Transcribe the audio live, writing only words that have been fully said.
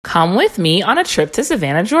Come with me on a trip to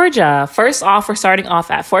Savannah, Georgia. First off, we're starting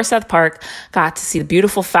off at Forsake Park. Got to see the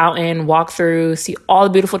beautiful fountain, walk through, see all the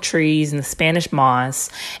beautiful trees and the Spanish moss.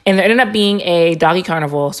 And there ended up being a doggy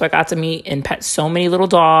carnival, so I got to meet and pet so many little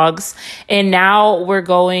dogs. And now we're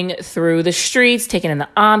going through the streets, taking in the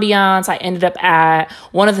ambiance. I ended up at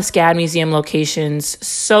one of the SCAD museum locations,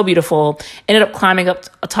 so beautiful. Ended up climbing up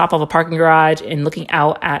atop of a parking garage and looking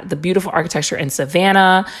out at the beautiful architecture in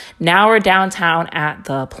Savannah. Now we're downtown at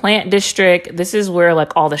the Plant District. This is where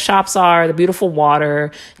like all the shops are, the beautiful water,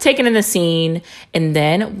 taking in the scene. And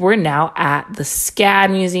then we're now at the SCAD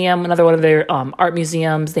Museum, another one of their art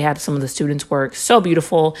museums. They had some of the students' work, so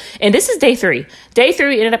beautiful. And this is day three. Day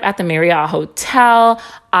three, ended up at the Marriott Hotel.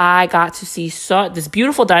 I got to see this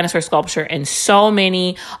beautiful dinosaur sculpture and so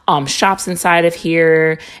many shops inside of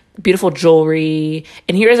here. Beautiful jewelry.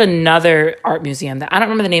 And here's another art museum that I don't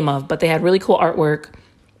remember the name of, but they had really cool artwork.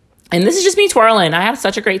 And this is just me twirling. I had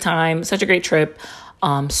such a great time, such a great trip.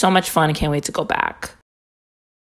 So much fun. I can't wait to go back.